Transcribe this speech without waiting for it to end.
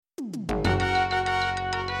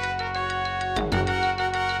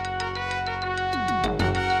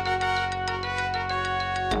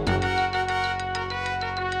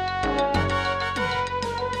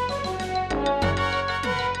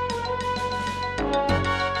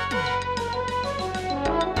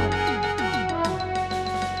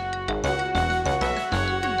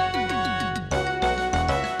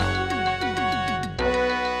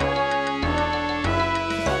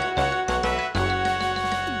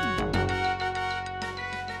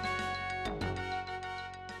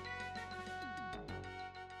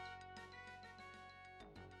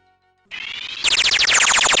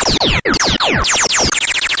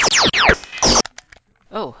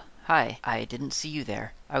Oh, hi. I didn't see you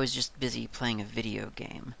there. I was just busy playing a video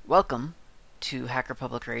game. Welcome to Hacker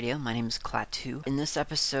Public Radio. My name is Klaatu. In this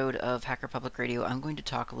episode of Hacker Public Radio, I'm going to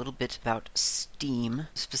talk a little bit about Steam,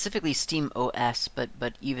 specifically Steam OS, but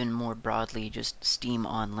even more broadly, just Steam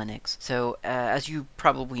on Linux. So, as you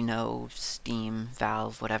probably know, Steam,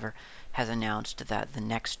 Valve, whatever, has announced that the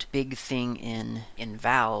next big thing in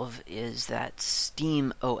Valve is that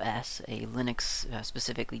Steam OS, a Linux,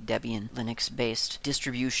 specifically Debian Linux-based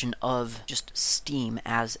distribution of just Steam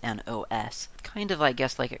as an OS. Kind of, I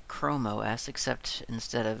guess, like a Chrome OS, except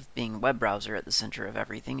instead of being a web browser at the center of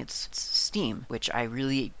everything, it's Steam, which I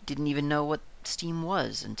really didn't even know what Steam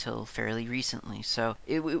was until fairly recently. So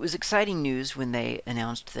it was exciting news when they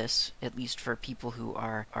announced this, at least for people who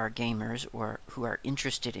are gamers or who are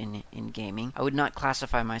interested in gaming. I would not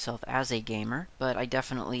classify myself as a gamer, but I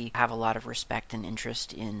definitely have a lot of respect and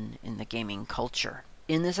interest in the gaming culture.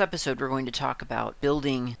 In this episode, we're going to talk about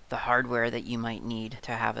building the hardware that you might need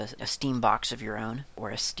to have a Steam box of your own, or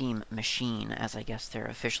a Steam machine, as I guess they're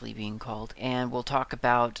officially being called. And we'll talk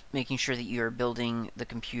about making sure that you're building the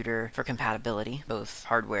computer for compatibility, both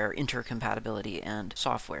hardware intercompatibility and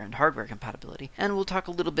software and hardware compatibility. And we'll talk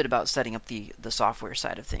a little bit about setting up the software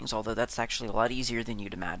side of things, although that's actually a lot easier than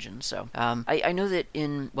you'd imagine. So I know that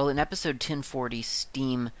in episode 1040,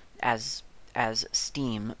 Steam as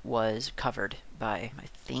Steam was covered by, I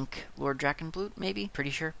think, Lord Drakenblut, maybe? Pretty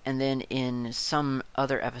sure. And then in some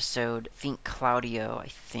other episode, Claudio, I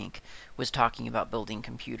think, was talking about building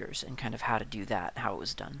computers and kind of how to do that, how it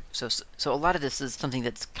was done. So a lot of this is something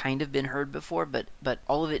that's kind of been heard before, but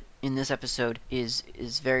all of it in this episode is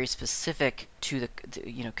very specific to the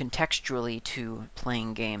contextually to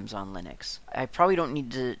playing games on Linux. I probably don't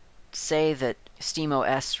need to say that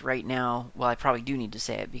SteamOS right now, well, I probably do need to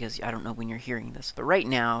say it because I don't know when you're hearing this, but right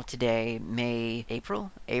now, today,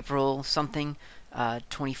 April something,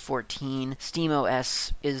 2014,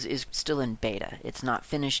 SteamOS is still in beta. It's not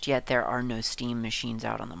finished yet. There are no Steam machines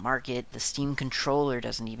out on the market. The Steam controller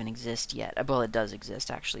doesn't even exist yet. Well, it does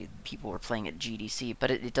exist, actually. People were playing at GDC,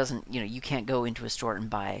 but it doesn't, you can't go into a store and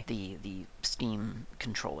buy the Steam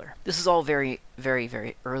controller. This is all very, very,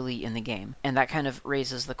 very early in the game, and that kind of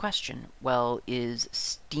raises the question, well, is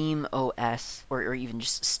Steam OS, or even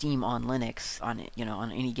just Steam on Linux,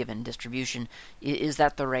 on any given distribution, is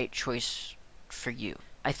that the right choice for you?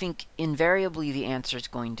 I think invariably the answer is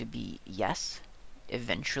going to be yes,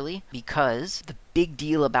 eventually, because the big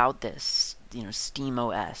deal about this, Steam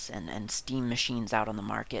OS and Steam machines out on the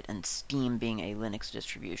market, and Steam being a Linux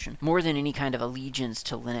distribution, more than any kind of allegiance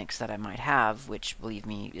to Linux that I might have, which, believe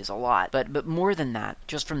me, is a lot, but more than that,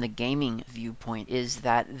 just from the gaming viewpoint, is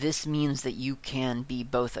that this means that you can be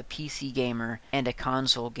both a PC gamer and a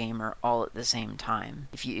console gamer all at the same time,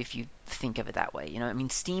 if you think of it that way.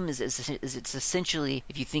 Steam is it's essentially,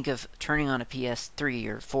 if you think of turning on a PS3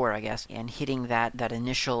 or 4, I guess, and hitting that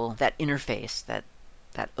interface, that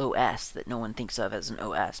OS that no one thinks of as an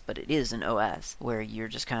OS, but it is an OS, where you're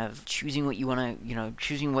just kind of choosing what you want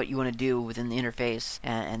to do within the interface,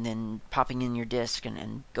 and then popping in your disk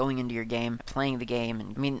and going into your game, playing the game.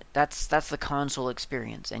 And that's the console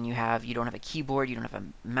experience. And you don't have a keyboard, you don't have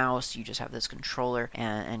a mouse, you just have this controller,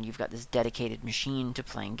 and you've got this dedicated machine to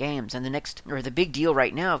playing games. And the big deal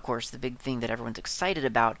right now, of course, the big thing that everyone's excited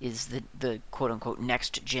about is the quote-unquote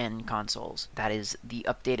next-gen consoles. That is, the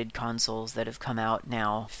updated consoles that have come out now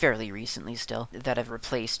fairly recently still, that have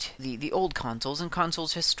replaced the old consoles. And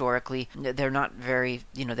consoles historically, they're not very,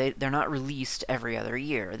 they're not released every other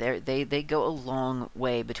year. They go a long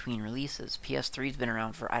way between releases. PS3's been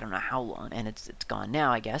around for I don't know how long, and it's gone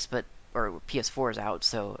now, I guess, or PS4 is out,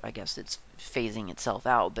 so I guess it's phasing itself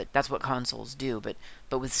out, but that's what consoles do. But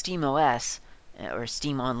with SteamOS, or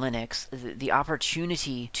Steam on Linux, the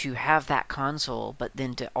opportunity to have that console, but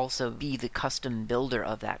then to also be the custom builder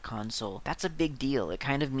of that console, that's a big deal. It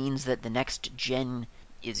kind of means that the next gen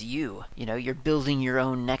is you. You're building your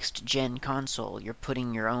own next-gen console. You're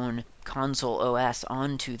putting your own console OS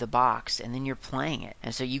onto the box, and then you're playing it.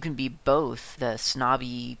 And so you can be both the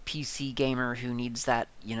snobby PC gamer who needs that,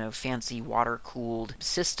 fancy water-cooled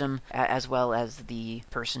system, as well as the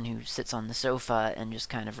person who sits on the sofa and just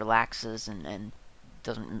kind of relaxes and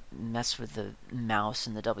doesn't mess with the mouse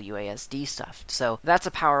and the WASD stuff. So that's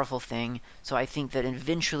a powerful thing. So I think that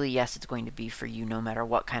eventually, yes, it's going to be for you no matter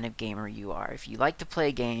what kind of gamer you are. If you like to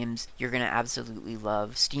play games, you're going to absolutely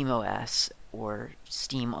love SteamOS. or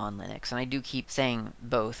Steam on Linux. And I do keep saying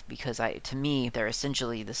both because to me they're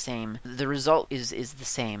essentially the same. The result is the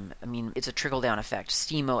same. I mean, it's a trickle down effect.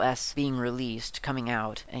 Steam OS being released, coming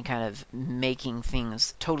out, and kind of making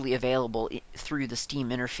things totally available through the Steam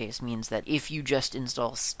interface means that if you just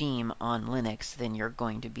install Steam on Linux, then you're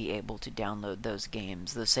going to be able to download those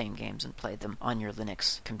games, the same games, and play them on your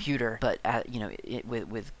Linux computer, but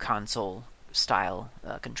with console style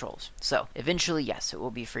controls. So eventually, yes, it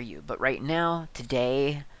will be for you. But right now,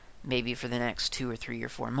 today, maybe for the next 2 or 3 or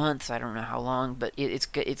 4 months, I don't know how long, but it's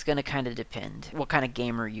going to kind of depend what kind of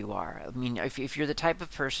gamer you are. I mean, if you're the type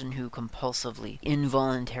of person who compulsively,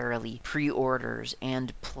 involuntarily pre-orders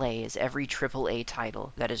and plays every AAA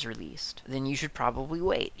title that is released, then you should probably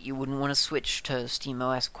wait. You wouldn't want to switch to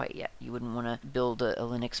SteamOS quite yet. You wouldn't want to build a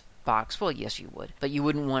Linux box. Well, yes, you would, but you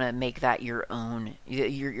wouldn't want to make that your own,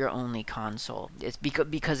 your only console. It's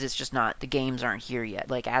because it's just not, the games aren't here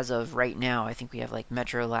yet. Like as of right now, I think we have like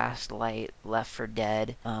Metro Last Light, Left 4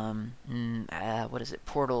 Dead, what is it,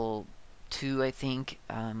 Portal 2, I think,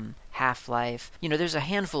 Half-Life. There's a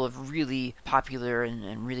handful of really popular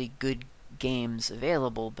and really good games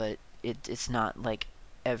available, but it's not like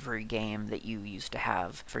every game that you used to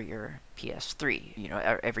have for your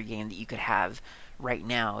PS3. Every game that you could have right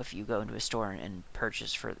now if you go into a store and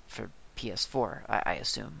purchase for PS4, I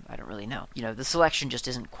assume. I don't really know. The selection just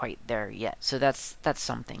isn't quite there yet. So that's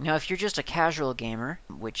something. Now, if you're just a casual gamer,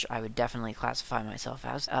 which I would definitely classify myself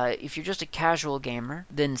as, if you're just a casual gamer,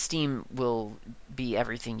 then Steam will be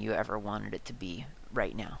everything you ever wanted it to be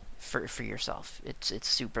right now for yourself. It's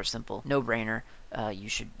super simple, no brainer. You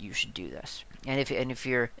should do this. And if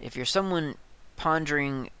you're someone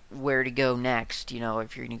pondering where to go next, if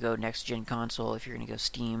you're going to go next gen console, if you're going to go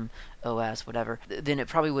Steam OS, whatever, then it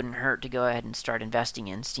probably wouldn't hurt to go ahead and start investing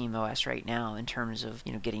in Steam OS right now in terms of,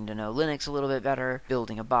 getting to know Linux a little bit better,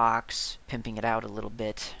 building a box, pimping it out a little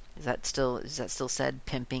bit. Is that still said,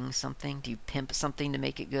 pimping something? Do you pimp something to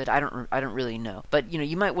make it good? I don't really know. But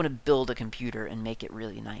you might want to build a computer and make it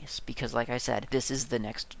really nice because, like I said, this is the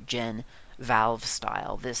next gen Valve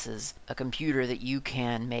style. This is a computer that you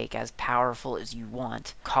can make as powerful as you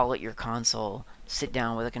want, call it your console, sit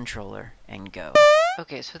down with a controller, and go.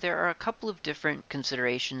 Okay, so there are a couple of different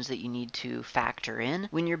considerations that you need to factor in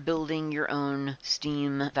when you're building your own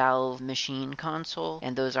Steam Valve machine console,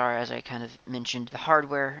 and those are, as I kind of mentioned, the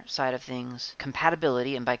hardware side of things,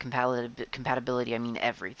 compatibility, and by compatibility I mean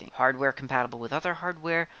everything. Hardware compatible with other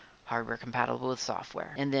hardware compatible with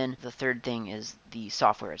software. And then the third thing is the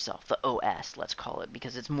software itself, the OS, let's call it,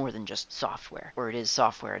 because it's more than just software, or it is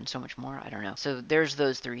software and so much more, I don't know. So there's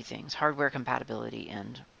those three things, hardware compatibility,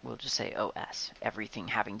 and we'll just say OS, everything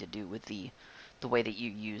having to do with the way that you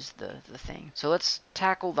use the thing. So let's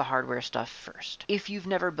tackle the hardware stuff first. If you've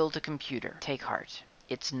never built a computer, take heart.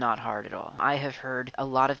 It's not hard at all. I have heard a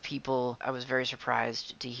lot of people, I was very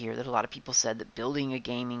surprised to hear that a lot of people said that building a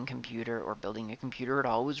gaming computer or building a computer at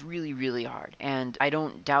all was really, really hard. And I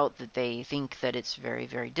don't doubt that they think that it's very,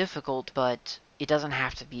 very difficult, but it doesn't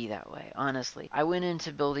have to be that way, honestly. I went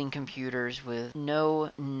into building computers with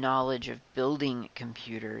no knowledge of building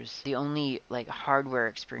computers. The only hardware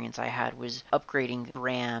experience I had was upgrading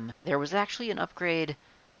RAM. There was actually an upgrade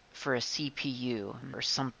for a CPU or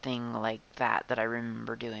something like that I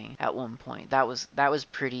remember doing at one point. That was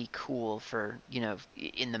pretty cool for,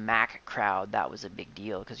 in the Mac crowd. That was a big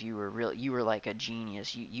deal because you were like a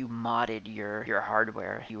genius. You modded your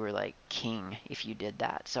hardware. You were like king if you did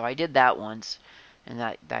that. So I did that once, and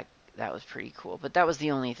that was pretty cool. But that was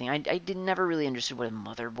the only thing. I never really understood what a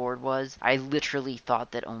motherboard was. I literally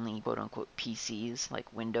thought that only quote-unquote PCs,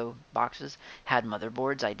 like window boxes, had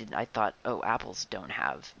motherboards. I thought, oh, Apples don't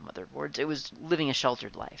have motherboards. It was living a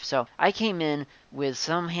sheltered life. So I came in with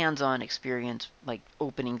some hands-on experience, like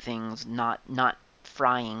opening things, not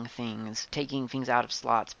frying things, taking things out of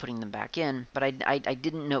slots, putting them back in, but I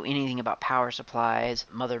didn't know anything about power supplies,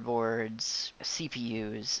 motherboards,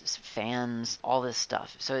 CPUs, fans, all this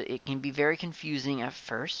stuff. So it can be very confusing at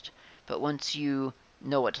first, but once you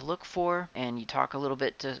know what to look for and you talk a little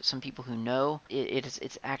bit to some people who know,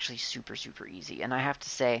 it's actually super, super easy. And I have to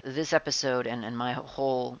say, this episode and my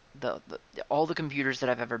whole, all the computers that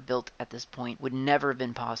I've ever built at this point would never have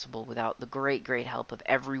been possible without the great, great help of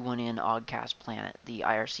everyone in Oddcast Planet, the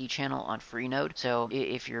IRC channel on Freenode. So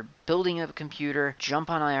if you're building a computer, jump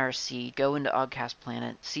on IRC, go into Oddcast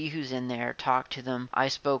Planet, see who's in there, talk to them. I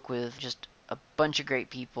spoke with just a bunch of great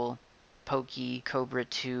people Pokey, Cobra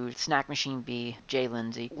 2, Snack Machine B, Jay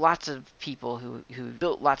Lindsay, lots of people who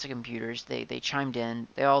built lots of computers. They chimed in.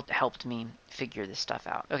 They all helped me figure this stuff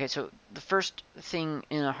out. Okay, so the first thing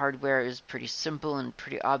in a hardware is pretty simple and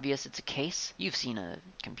pretty obvious. It's a case. You've seen a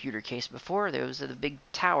computer case before. Those are the big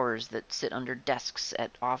towers that sit under desks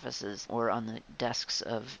at offices or on the desks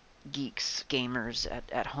of geeks, gamers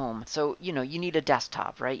at home. So, you need a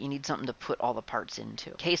desktop, right? You need something to put all the parts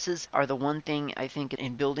into. Cases are the one thing I think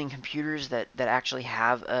in building computers that actually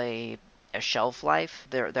have a shelf life.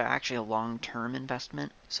 They're actually a long-term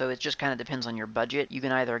investment. So it just kind of depends on your budget. You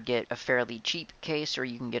can either get a fairly cheap case or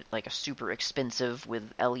you can get like a super expensive with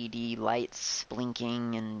LED lights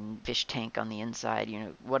blinking and fish tank on the inside,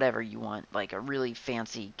 whatever you want, like a really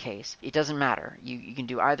fancy case. It doesn't matter. You can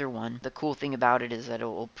do either one. The cool thing about it is that it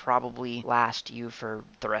will probably last you for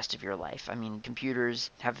the rest of your life. I mean,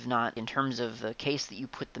 computers have not, in terms of the case that you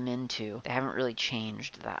put them into, they haven't really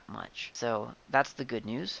changed that much. So that's the good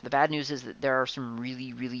news. The bad news is that there are some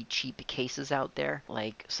really, really cheap cases out there,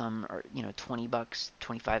 like some are, $20,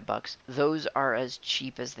 $25. Those are as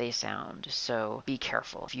cheap as they sound, so be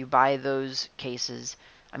careful. If you buy those cases,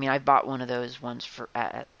 I mean, I bought one of those once for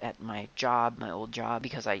at my job, my old job,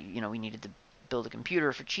 because we needed to build a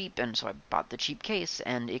computer for cheap, and so I bought the cheap case,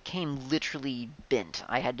 and it came literally bent.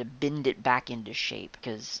 I had to bend it back into shape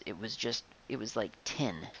because it was like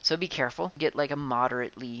tin. So be careful. Get like a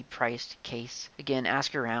moderately priced case. Again,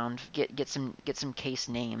 ask around. Get some case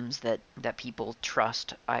names that people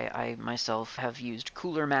trust. I myself have used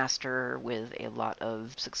Cooler Master with a lot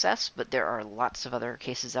of success, but there are lots of other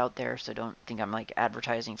cases out there, so don't think I'm like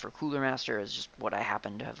advertising for Cooler Master. It's just what I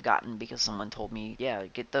happen to have gotten because someone told me, yeah,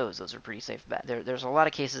 get those. Those are pretty safe bet. There's a lot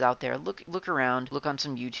of cases out there. Look around. Look on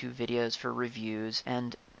some YouTube videos for reviews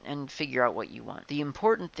and figure out what you want. The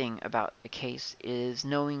important thing about a case is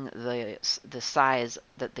knowing the size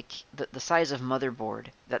that the size of motherboard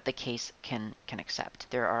that the case can accept.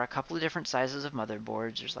 There are a couple of different sizes of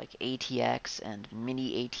motherboards. There's like ATX and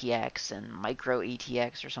mini ATX and micro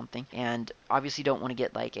ATX or something. And obviously don't want to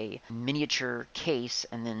get like a miniature case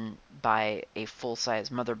and then buy a full-size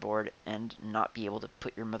motherboard and not be able to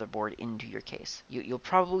put your motherboard into your case. You'll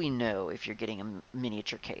probably know if you're getting a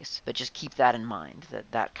miniature case, but just keep that in mind,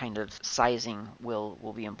 that kind of sizing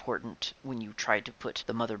will be important when you try to put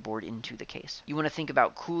the motherboard into the case. You want to think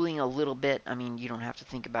about cooling a little bit. I mean, you don't have to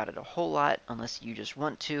think about it a whole lot unless you just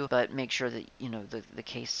want to, but make sure that the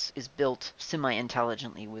case is built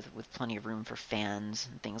semi-intelligently with plenty of room for fans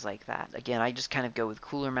and things like that. Again, I just kind of go with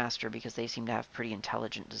Cooler Master because they seem to have pretty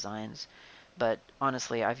intelligent designs. But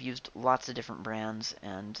honestly, I've used lots of different brands,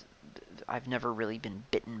 and I've never really been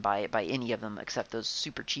bitten by any of them except those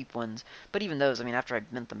super cheap ones. But even those, I mean, after I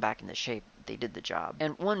bent them back into shape, they did the job.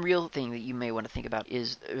 And one real thing that you may want to think about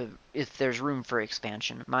is if there's room for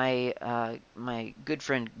expansion. My good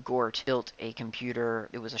friend Gort built a computer.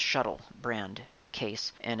 It was a Shuttle brand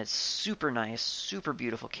case, and it's super nice, super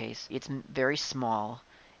beautiful case. It's very small.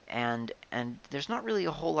 And there's not really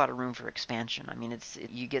a whole lot of room for expansion. I mean,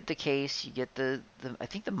 you get the case, you get the I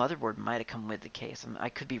think the motherboard might have come with the case. I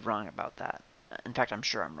could be wrong about that. In fact, I'm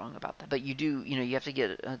sure I'm wrong about that. But you have to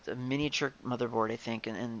get a miniature motherboard, I think,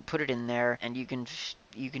 and put it in there, and you can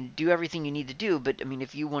do everything you need to do. But I mean,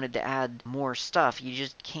 if you wanted to add more stuff, you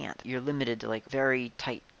just can't. You're limited to like very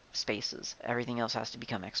tight spaces. Everything else has to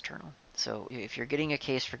become external. So if you're getting a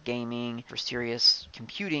case for gaming, for serious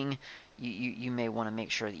computing, you may want to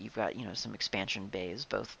make sure that you've got some expansion bays,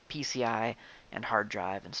 both PCI and hard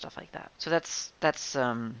drive and stuff like that. So that's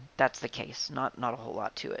the case. Not a whole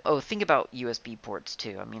lot to it. Oh, think about USB ports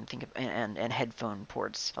too. I mean, think of and headphone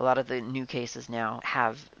ports. A lot of the new cases now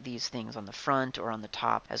have these things on the front or on the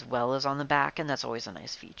top as well as on the back, and that's always a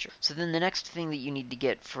nice feature. So then the next thing that you need to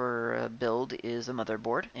get for a build is a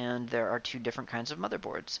motherboard, and there are two different kinds of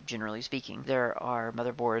motherboards. Generally speaking, there are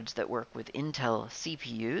motherboards that work with Intel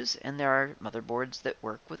CPUs, and there are motherboards that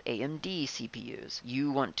work with AMD CPUs.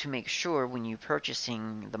 You want to make sure when you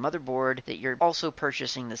purchasing the motherboard that you're also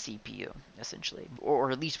purchasing the CPU, essentially,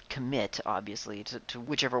 or at least commit, obviously, to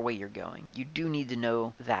whichever way you're going. You do need to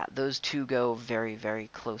know that those two go very, very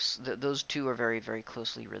close. Those two are very, very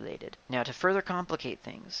closely related. Now, to further complicate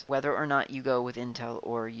things, whether or not you go with Intel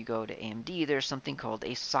or you go to AMD, there's something called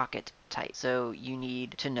a socket type. So you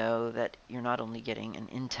need to know that you're not only getting an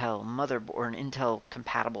Intel motherboard or an Intel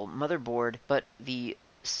compatible motherboard, but the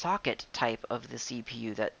socket type of the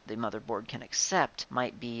CPU that the motherboard can accept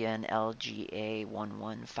might be an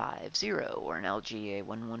LGA1150 or an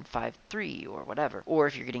LGA1153 or whatever. Or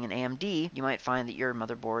if you're getting an AMD, you might find that your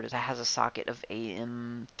motherboard has a socket of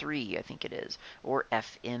AM3, I think it is, or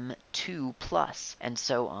FM2 plus, and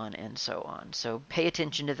so on and so on. So pay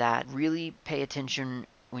attention to that. Really pay attention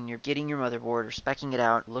when you're getting your motherboard or speccing it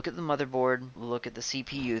out. Look at the motherboard, look at the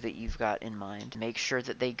CPU that you've got in mind. Make sure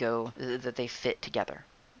that they fit together.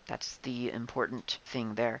 That's the important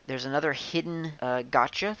thing there. There's another hidden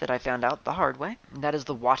gotcha that I found out the hard way, and that is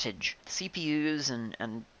the wattage. CPUs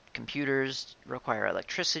and computers require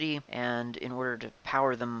electricity, and in order to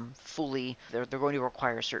power them fully, they're going to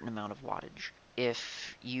require a certain amount of wattage.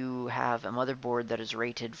 If you have a motherboard that is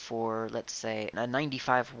rated for, let's say, a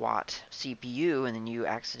 95 watt CPU, and then you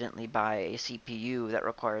accidentally buy a CPU that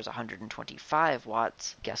requires 125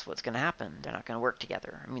 watts, guess what's going to happen? They're not going to work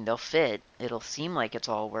together. I mean, they'll fit, it'll seem like it's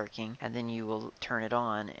all working, and then you will turn it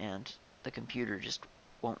on and the computer just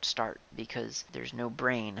won't start because there's no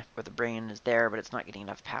brain, or the brain is there but it's not getting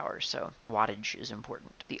enough power. So wattage is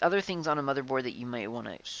important. The other things on a motherboard that you might want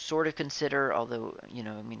to sort of consider, although,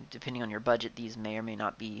 I mean, depending on your budget, these may or may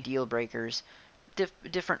not be deal breakers.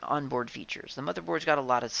 Different onboard features. The motherboard's got a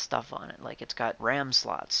lot of stuff on it. Like, it's got RAM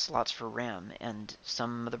slots for RAM, and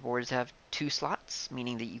some motherboards have 2 slots,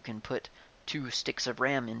 meaning that you can put 2 sticks of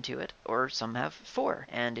RAM into it, or some have 4.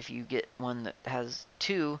 And if you get one that has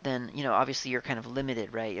 2, then, obviously you're kind of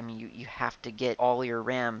limited, right? I mean, you have to get all your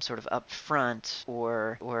RAM sort of up front,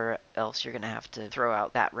 or else you're going to have to throw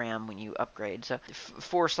out that RAM when you upgrade. So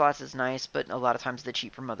 4 slots is nice, but a lot of times the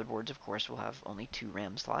cheaper motherboards, of course, will have only 2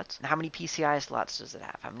 RAM slots. How many PCI slots does it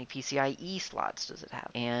have? How many PCIe slots does it have?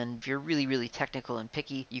 And if you're really, really technical and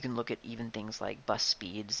picky, you can look at even things like bus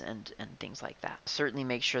speeds and things like that. Certainly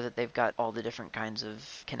make sure that they've got all the different kinds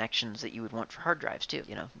of connections that you would want for hard drives too.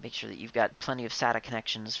 Make sure that you've got plenty of SATA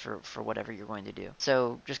connections for whatever you're going to do.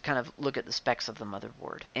 So just kind of look at the specs of the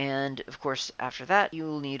motherboard. And of course, after that,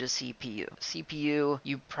 you'll need a CPU. CPU,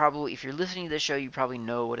 if you're listening to this show, you probably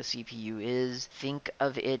know what a CPU is. Think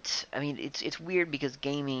of it, I mean, it's weird because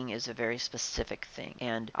gaming is a very specific thing.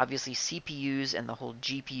 And obviously CPUs and the whole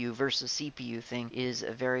GPU versus CPU thing is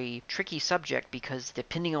a very tricky subject because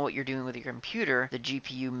depending on what you're doing with your computer, the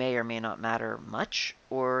GPU may or may not matter much,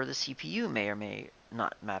 or the CPU may or may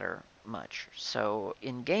not matter much. So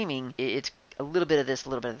in gaming, it's a little bit of this, a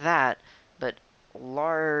little bit of that, but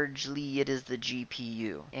largely it is the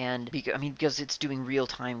GPU. And because it's doing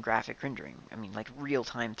real-time graphic rendering. I mean, like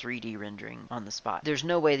real-time 3D rendering on the spot. There's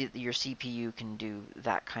no way that your CPU can do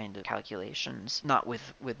that kind of calculations, not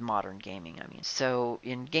with modern gaming, I mean. So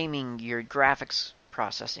in gaming, your graphics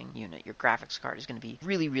processing unit, your graphics card, is going to be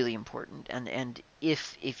really, really important. And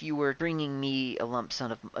if you were bringing me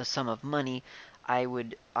a sum of money, I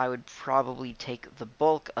would probably take the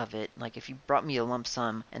bulk of it. Like, if you brought me a lump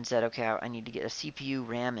sum and said, okay, I need to get a CPU,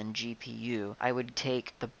 RAM, and GPU, I would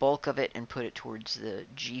take the bulk of it and put it towards the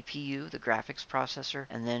GPU, the graphics processor,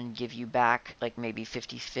 and then give you back like maybe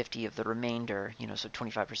 50-50 of the remainder, so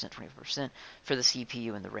 25%, 25% for the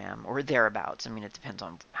CPU and the RAM, or thereabouts. I mean, it depends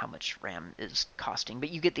on how much RAM is costing, but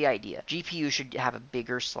you get the idea. GPU should have a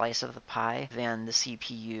bigger slice of the pie than the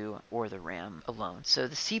CPU or the RAM alone. So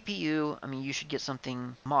the CPU, I mean, you should get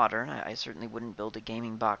something modern. I certainly wouldn't build a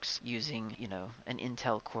gaming box using, an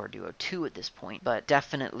Intel Core Duo 2 at this point, but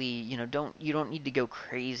definitely, you don't need to go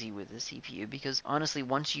crazy with the CPU, because honestly,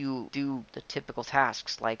 once you do the typical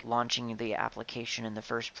tasks like launching the application in the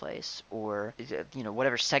first place, or,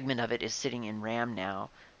 whatever segment of it is sitting in RAM now,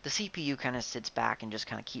 the CPU kind of sits back and just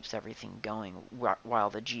kind of keeps everything going while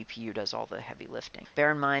the GPU does all the heavy lifting. Bear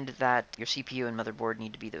in mind that your CPU and motherboard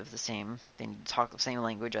need to be the same. They need to talk the same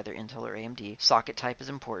language, either Intel or AMD. Socket type is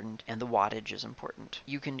important, and the wattage is important.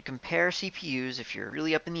 You can compare CPUs, if you're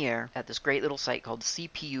really up in the air, at this great little site called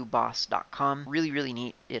cpuboss.com. Really, really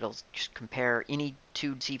neat. It'll just compare any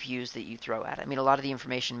 2 CPUs that you throw at it. I mean, a lot of the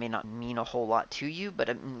information may not mean a whole lot to you, but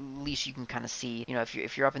at least you can kind of see,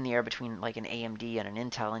 if you're up in the air between like an AMD and an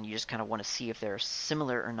Intel, and you just kind of want to see if they're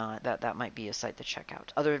similar or not, that might be a site to check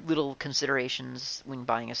out. Other little considerations when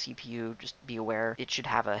buying a CPU, just be aware it should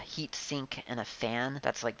have a heat sink and a fan.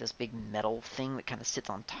 That's like this big metal thing that kind of sits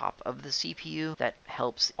on top of the CPU that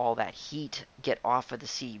helps all that heat get off of the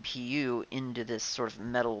CPU into this sort of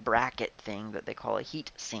metal bracket thing that they call a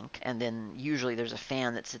heat sink, and then usually there's a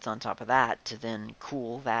fan that sits on top of that to then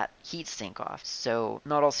cool that heat sink off. So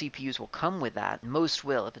not all CPUs will come with that. Most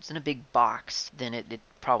will. If it's in a big box, then it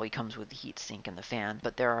probably comes with the heat sink and the fan.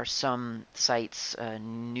 But there are some sites,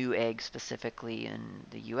 Newegg specifically in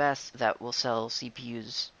the US, that will sell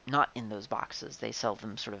CPUs not in those boxes. They sell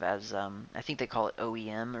them sort of as, I think they call it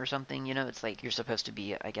OEM or something. It's like you're supposed to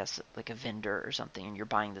be, I guess, like a vendor or something, and you're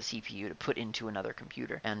buying the CPU to put into another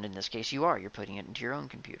computer. And in this case, you're putting it into your own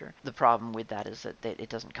computer. The problem with that is that it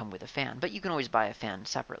doesn't come with a fan, but you can always buy a fan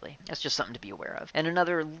separately. That's just something to be aware of. And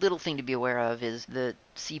another little thing to be aware of is that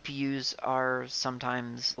CPUs are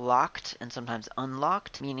sometimes locked and sometimes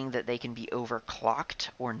unlocked, meaning that they can be overclocked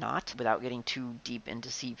or not. Without getting too deep into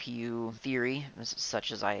CPU theory,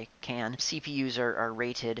 such as I can, CPUs are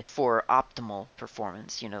rated for optimal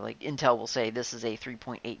performance. Like Intel will say this is a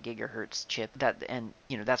 3.8 gigahertz chip, and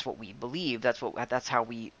that's what we believe. That's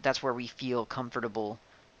where we feel comfortable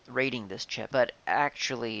rating this chip. But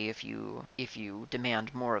actually, if you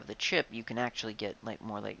demand more of the chip, you can actually get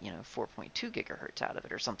more like 4.2 gigahertz out of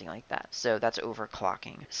it or something like that. So that's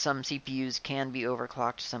overclocking. Some CPUs can be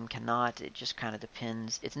overclocked, some cannot. It just kind of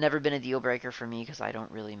depends. It's never been a deal breaker for me because I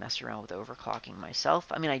don't really mess around with overclocking myself.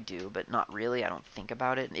 I mean, I do, but not really. I don't think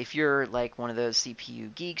about it. If you're like one of those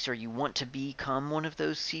CPU geeks, or you want to become one of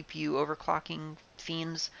those CPU overclocking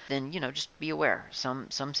fiends, then just be aware. Some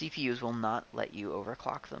CPUs will not let you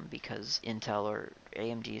overclock them because Intel or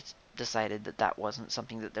AMD decided that wasn't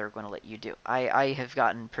something that they're going to let you do. I have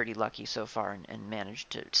gotten pretty lucky so far and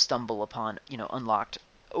managed to stumble upon unlocked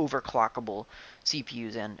overclockable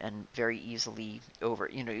CPUs and very easily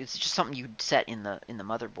it's just something you set in the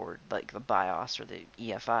motherboard, like the BIOS or the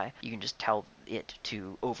EFI. You can just tell it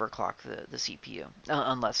to overclock the CPU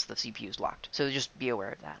unless the CPU is locked. So just be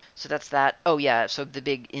aware of that. So that's that. Oh yeah, so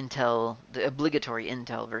the obligatory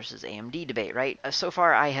Intel versus AMD debate, right? So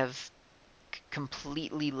far I have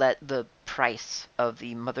completely let the price of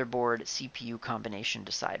the motherboard CPU combination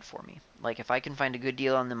decide for me. Like if I can find a good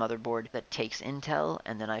deal on the motherboard that takes Intel,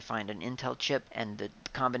 and then I find an Intel chip, and the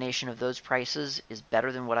combination of those prices is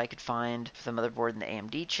better than what I could find for the motherboard and the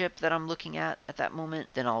AMD chip that I'm looking at that moment,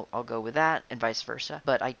 then I'll go with that, and vice versa.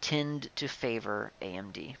 But I tend to favor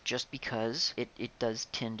AMD just because it does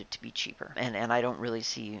tend to be cheaper. And I don't really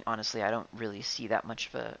see, honestly, I don't really see that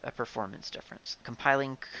much of a performance difference.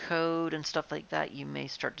 Compiling code and stuff like that, you may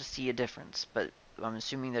start to see a difference, but I'm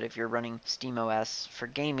assuming that if you're running SteamOS for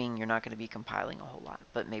gaming, you're not going to be compiling a whole lot.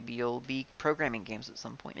 But maybe you'll be programming games at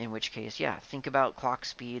some point, in which case, yeah, think about clock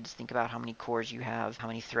speeds, think about how many cores you have, how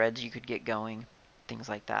many threads you could get going, things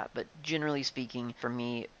like that. But generally speaking, for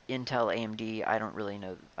me, Intel, AMD, I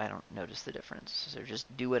don't notice the difference. So just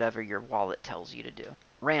do whatever your wallet tells you to do.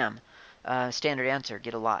 RAM. Standard answer,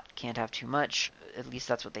 get a lot. Can't have too much. At least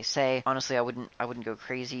that's what they say. Honestly, I wouldn't go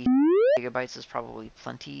crazy. Gigabytes is probably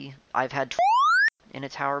plenty. I've had in a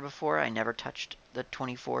tower before. I never touched the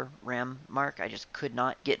 24 RAM mark. I just could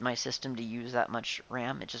not get my system to use that much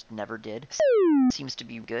RAM. It just never did. Seems to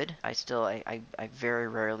be good. I very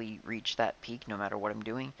rarely reach that peak no matter what I'm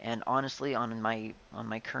doing. And honestly, on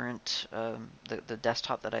my current the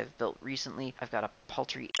desktop that I've built recently, I've got a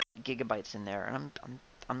paltry 8 gigabytes in there, and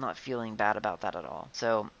I'm not feeling bad about that at all.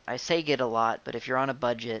 So I say get a lot, but if you're on a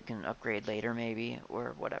budget, you can upgrade later maybe,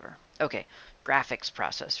 or whatever. Okay, graphics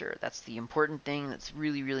processor. That's the important thing. That's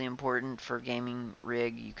really, really important for gaming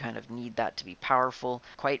rig. You kind of need that to be powerful.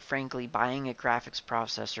 Quite frankly, buying a graphics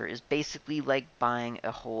processor is basically like buying a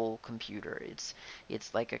whole computer.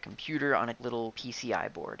 It's like a computer on a little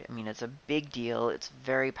PCI board. I mean, it's a big deal. It's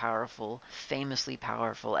very powerful, famously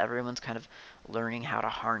powerful. Everyone's kind of learning how to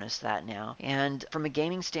harness that now. And from a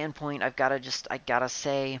gaming standpoint, I gotta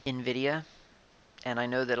say NVIDIA. And I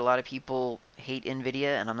know that a lot of people hate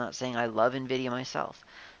NVIDIA, and I'm not saying I love NVIDIA myself,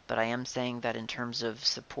 but I am saying that in terms of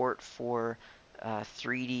support for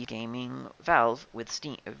 3D gaming, Valve with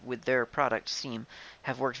Steam, with their product Steam,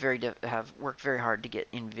 have worked very hard to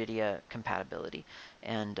get NVIDIA compatibility.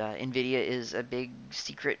 And NVIDIA is a big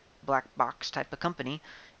secret black box type of company,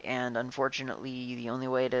 and unfortunately, the only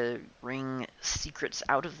way to wring secrets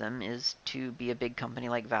out of them is to be a big company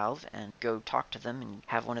like Valve and go talk to them and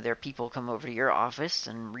have one of their people come over to your office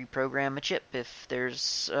and reprogram a chip if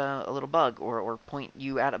there's a little bug, or point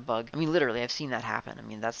you at a bug. I mean, literally, I've seen that happen. I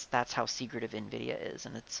mean, that's how secretive NVIDIA is,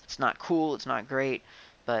 and it's not cool, it's not great,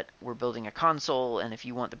 but we're building a console, and if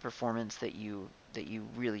you want the performance that you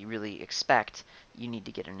really, really expect, you need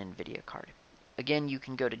to get an NVIDIA card. Again, you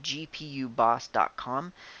can go to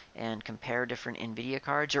gpuboss.com and compare different NVIDIA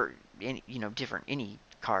cards, or any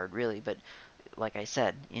card really, but like I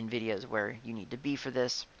said, NVIDIA is where you need to be for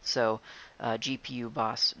this. So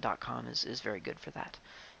gpuboss.com is very good for that.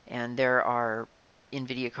 And there are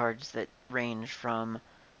NVIDIA cards that range from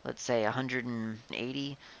let's say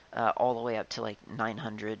 180, all the way up to like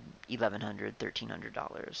 900, 1100,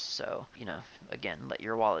 $1,300. So, again, let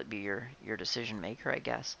your wallet be your decision maker, I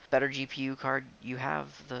guess. Better GPU card you have,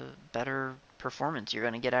 the better performance you're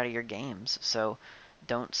going to get out of your games. So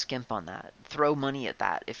don't skimp on that. Throw money at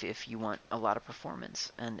that if you want a lot of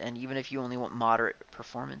performance. And even if you only want moderate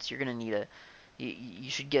performance, you're going to need you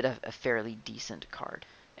should get a fairly decent card.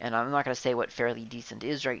 And I'm not going to say what fairly decent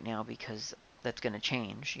is right now because that's going to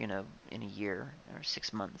change, in a year or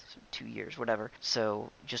 6 months, 2 years, whatever. So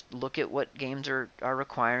just look at what games are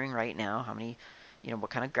requiring right now, how many, what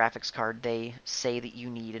kind of graphics card they say that you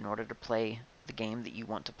need in order to play the game that you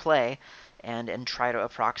want to play, and try to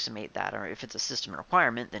approximate that. Or if it's a system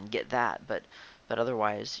requirement, then get that. But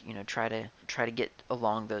otherwise, try to get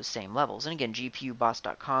along those same levels. And again,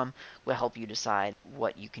 GPUboss.com will help you decide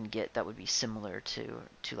what you can get that would be similar to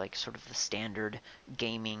like sort of the standard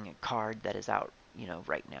gaming card that is out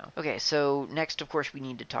right now. Okay, so next, of course, we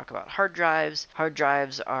need to talk about hard drives. Hard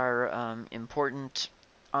drives are important.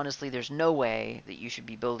 Honestly, there's no way that you should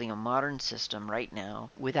be building a modern system right now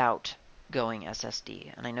without going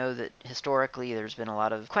SSD. And I know that historically there's been a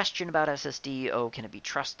lot of question about SSD. Oh, can it be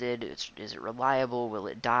trusted? Is it reliable? Will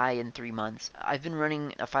it die in 3 months? I've been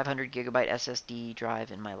running a 500 gigabyte SSD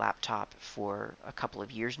drive in my laptop for a couple of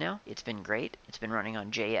years now. It's been great. It's been running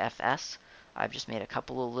on JFS. I've just made a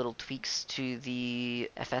couple of little tweaks to the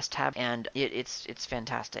FS tab, and it's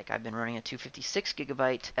fantastic. I've been running a 256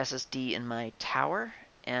 gigabyte SSD in my tower,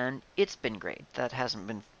 and it's been great. That hasn't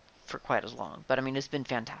been for quite as long, but I mean, it's been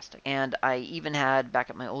fantastic. And I even had back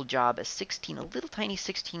at my old job a little tiny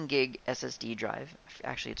 16 gig SSD drive.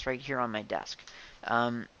 Actually, it's right here on my desk.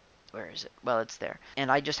 Where is it? Well, it's there. And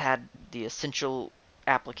I just had the essential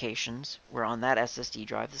applications were on that SSD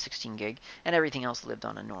drive, the 16 gig, and everything else lived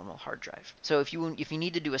on a normal hard drive. So if you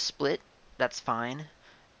need to do a split, that's fine.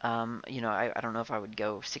 I don't know if I would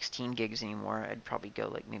go 16 gigs anymore. I'd probably go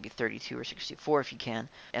like maybe 32 or 64 if you can,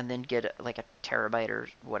 and then get like a terabyte or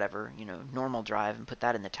whatever, normal drive and put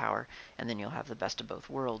that in the tower, and then you'll have the best of both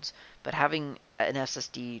worlds. But having an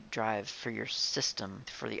SSD drive for your system,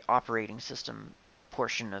 for the operating system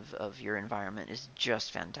portion of your environment is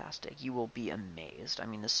just fantastic. You will be amazed. I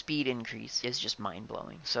mean, the speed increase is just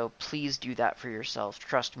mind-blowing. So please do that for yourself.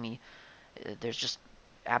 Trust me, there's just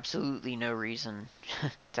absolutely no reason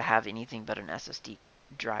to have anything but an SSD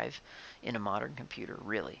drive in a modern computer,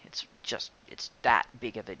 really. It's that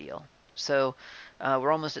big of a deal. So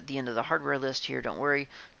we're almost at the end of the hardware list here. Don't worry.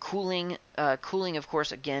 Cooling, of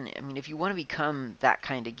course, again, I mean, if you want to become that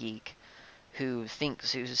kind of geek who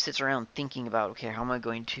sits around thinking about, okay, how am I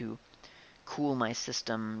going to cool my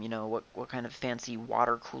system? What kind of fancy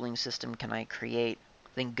water cooling system can I create?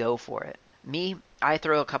 Then go for it. Me, I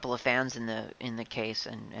throw a couple of fans in the case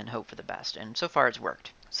and hope for the best, and so far it's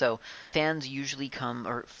worked. So fans usually come,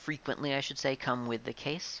 or frequently I should say, come with the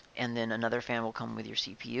case, and then another fan will come with your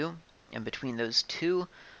CPU, and between those two,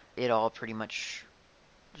 it all pretty much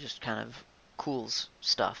just kind of cools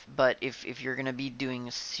stuff. But if you're going to be doing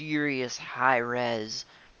serious high res,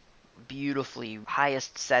 beautifully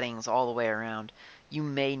highest settings all the way around, you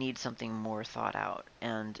may need something more thought out.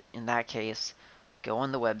 And in that case, go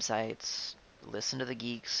on the websites, listen to the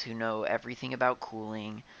geeks who know everything about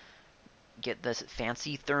cooling, get the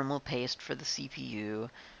fancy thermal paste for the CPU,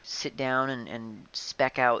 sit down and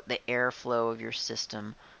spec out the airflow of your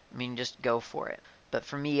system. I mean, just go for it. But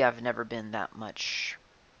for me, I've never really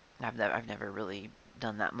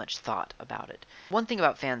done that much thought about it. One thing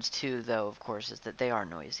about fans too, though, of course, is that they are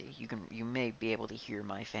noisy. You may be able to hear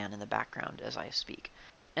my fan in the background as I speak.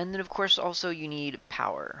 And then, of course, also you need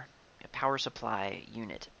power. A power supply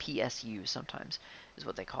unit, PSU sometimes is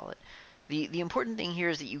what they call it. The important thing here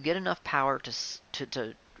is that you get enough power to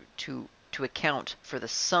account for the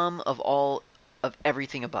sum of all of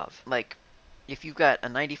everything above. Like if you've got a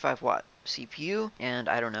 95 watt CPU and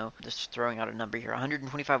I don't know, just throwing out a number here,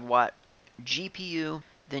 125 watt GPU,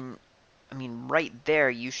 then I mean right there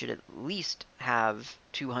you should at least have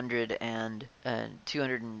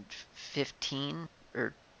 215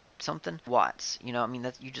 or something watts. I mean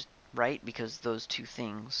that's you just right because those two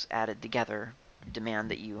things added together demand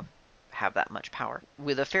that you have that much power.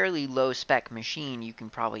 With a fairly low spec machine, you can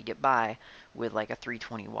probably get by with like a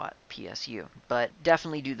 320 watt PSU. But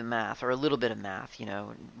definitely do the math, or a little bit of math,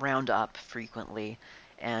 round up frequently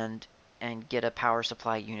and get a power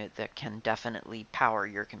supply unit that can definitely power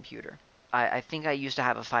your computer. I think I used to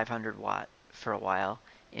have a 500 watt for a while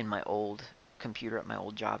in my old computer at my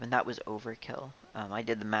old job, and that was overkill. I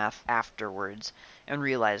did the math afterwards and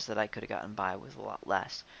realized that I could have gotten by with a lot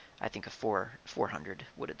less. I think a 400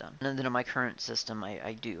 would have done. And then in my current system, I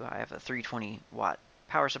have a 320 watt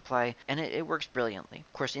power supply, and it works brilliantly.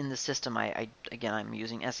 Of course, in the system, I'm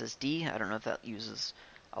using SSD. I don't know if that uses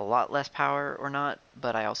a lot less power or not,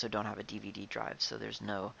 but I also don't have a DVD drive, so there's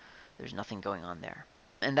nothing going on there.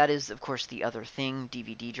 And that is, of course, the other thing,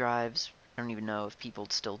 DVD drives. I don't even know if people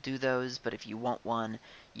still do those, but if you want one,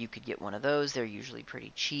 you could get one of those. They're usually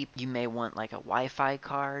pretty cheap. You may want like a Wi-Fi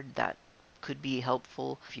card. That could be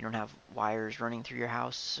helpful if you don't have wires running through your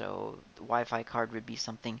house, so the Wi-Fi card would be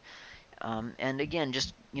something. And again,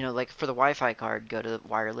 just, like for the Wi-Fi card, go to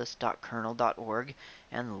wireless.kernel.org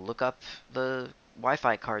and look up the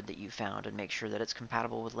Wi-Fi card that you found and make sure that it's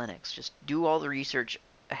compatible with Linux. Just do all the research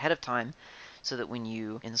ahead of time so that when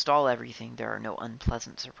you install everything, there are no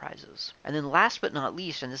unpleasant surprises. And then last but not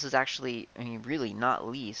least, and this is actually, really not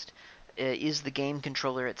least, is the game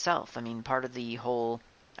controller itself. Part of the whole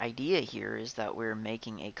idea here is that we're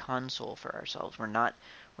making a console for ourselves. We're not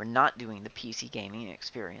doing the PC gaming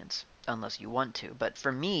experience unless you want to. But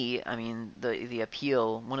for me, the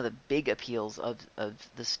appeal, one of the big appeals of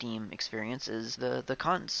the Steam experience is the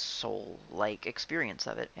console-like experience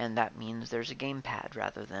of it, and that means there's a gamepad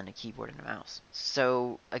rather than a keyboard and a mouse.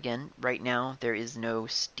 So again, right now there is no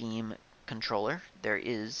Steam controller.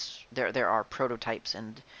 There are prototypes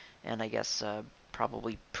and I guess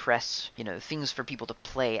probably press, things for people to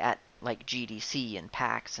play at like GDC and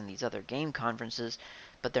PAX and these other game conferences,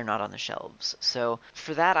 but they're not on the shelves. So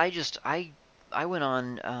for that, I went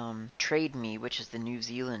on Trade Me, which is the New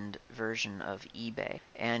Zealand version of eBay,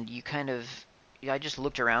 and I just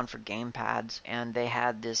looked around for gamepads, and they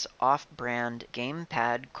had this off-brand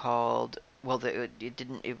gamepad called,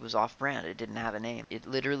 it was off-brand. It didn't have a name. It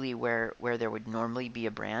literally, where there would normally be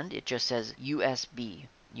a brand, it just says USB,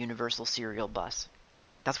 Universal Serial Bus.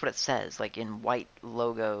 That's what it says, like in white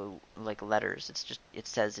logo, like letters. It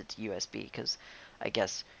says it's USB, because I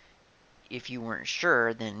guess if you weren't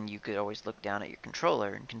sure, then you could always look down at your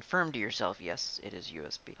controller and confirm to yourself, yes, it is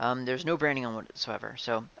USB. There's no branding on whatsoever,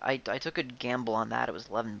 so I took a gamble on that. It was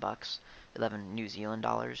 $11, 11 New Zealand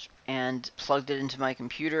dollars, and plugged it into my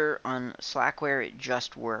computer on Slackware. It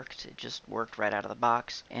just worked. It just worked right out of the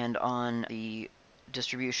box. And on the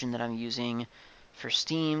distribution that I'm using for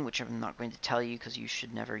Steam, which I'm not going to tell you because you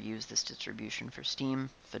should never use this distribution for Steam,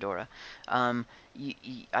 Fedora. I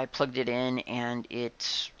plugged it in and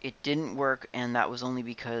it didn't work, and that was only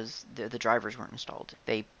because the drivers weren't installed.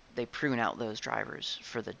 They prune out those drivers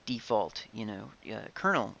for the default,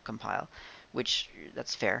 kernel compile, which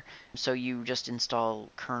that's fair. So you just install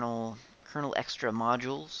kernel extra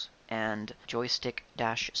modules and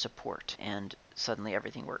joystick-support, and suddenly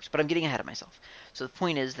everything works. But I'm getting ahead of myself. So the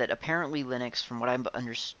point is that apparently Linux, from what I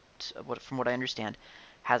understand,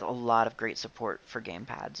 has a lot of great support for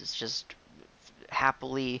gamepads. It's just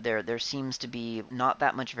happily there seems to be not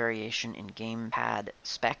that much variation in gamepad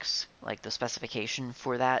specs. Like the specification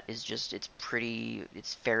for that is just it's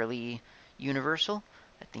fairly universal.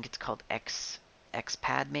 I think it's called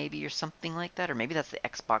XPad maybe, or something like that, or maybe that's the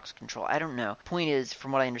Xbox control. I don't know. Point is,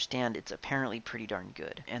 from what I understand, it's apparently pretty darn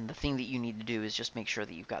good. And the thing that you need to do is just make sure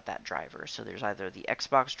that you've got that driver. So there's either the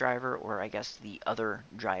Xbox driver or I guess the other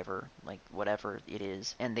driver, like whatever it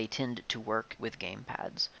is, and they tend to work with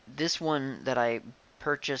gamepads. This one that I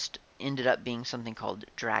purchased ended up being something called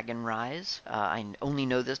Dragon Rise. I only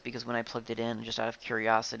know this because when I plugged it in, just out of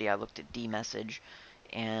curiosity, I looked at dmessage,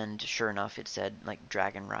 and sure enough, it said like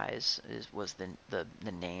Dragon Rise was the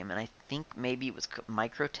name, and I think maybe it was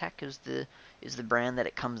Microtech is the brand that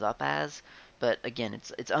it comes up as. But again,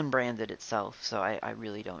 it's unbranded itself, so I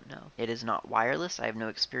really don't know. It is not wireless. I have no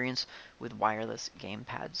experience with wireless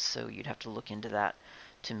gamepads, so you'd have to look into that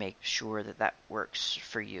to make sure that works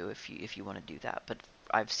for you if you want to do that. But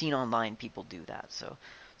I've seen online people do that, so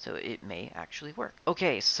it may actually work.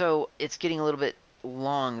 Okay, so it's getting a little bit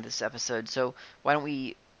long, this episode, so why don't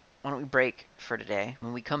we break for today.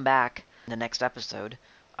 When we come back in the next episode,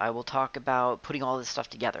 I will talk about putting all this stuff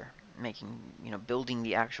together, building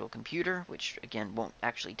the actual computer, which again won't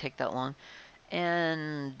actually take that long,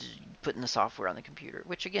 and putting the software on the computer,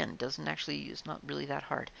 which again is not really that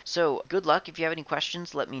hard. So good luck. If you have any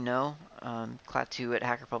questions, let me know.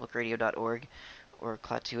 clat2@hackerpublicradio.org or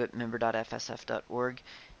clat2@member.fsf.org.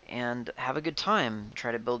 And have a good time.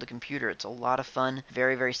 Try to build a computer. It's a lot of fun,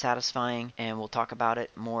 very, very satisfying, and we'll talk about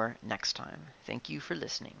it more next time. Thank you for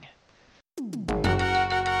listening.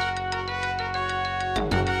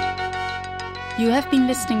 You have been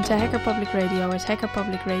listening to Hacker Public Radio at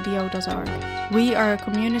hackerpublicradio.org. We are a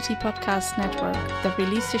community podcast network that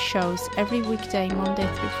releases shows every weekday,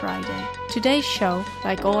 Monday through Friday. Today's show,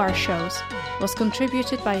 like all our shows, was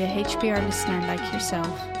contributed by a HPR listener like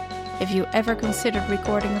yourself. If you ever considered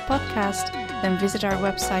recording a podcast, then visit our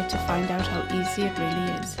website to find out how easy it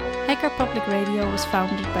really is. Hacker Public Radio was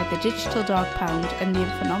founded by the Digital Dog Pound and the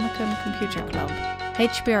Infonomicon Computer Club.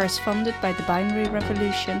 HPR is funded by the Binary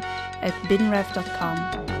Revolution at binrev.com.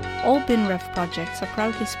 All BinRev projects are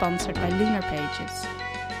proudly sponsored by Lunar Pages.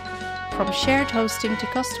 From shared hosting to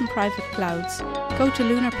custom private clouds, go to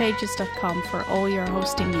lunarpages.com for all your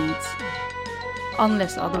hosting needs.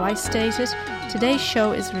 Unless otherwise stated, today's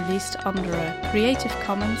show is released under a Creative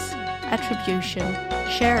Commons Attribution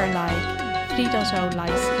Share Alike 3.0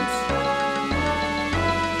 license.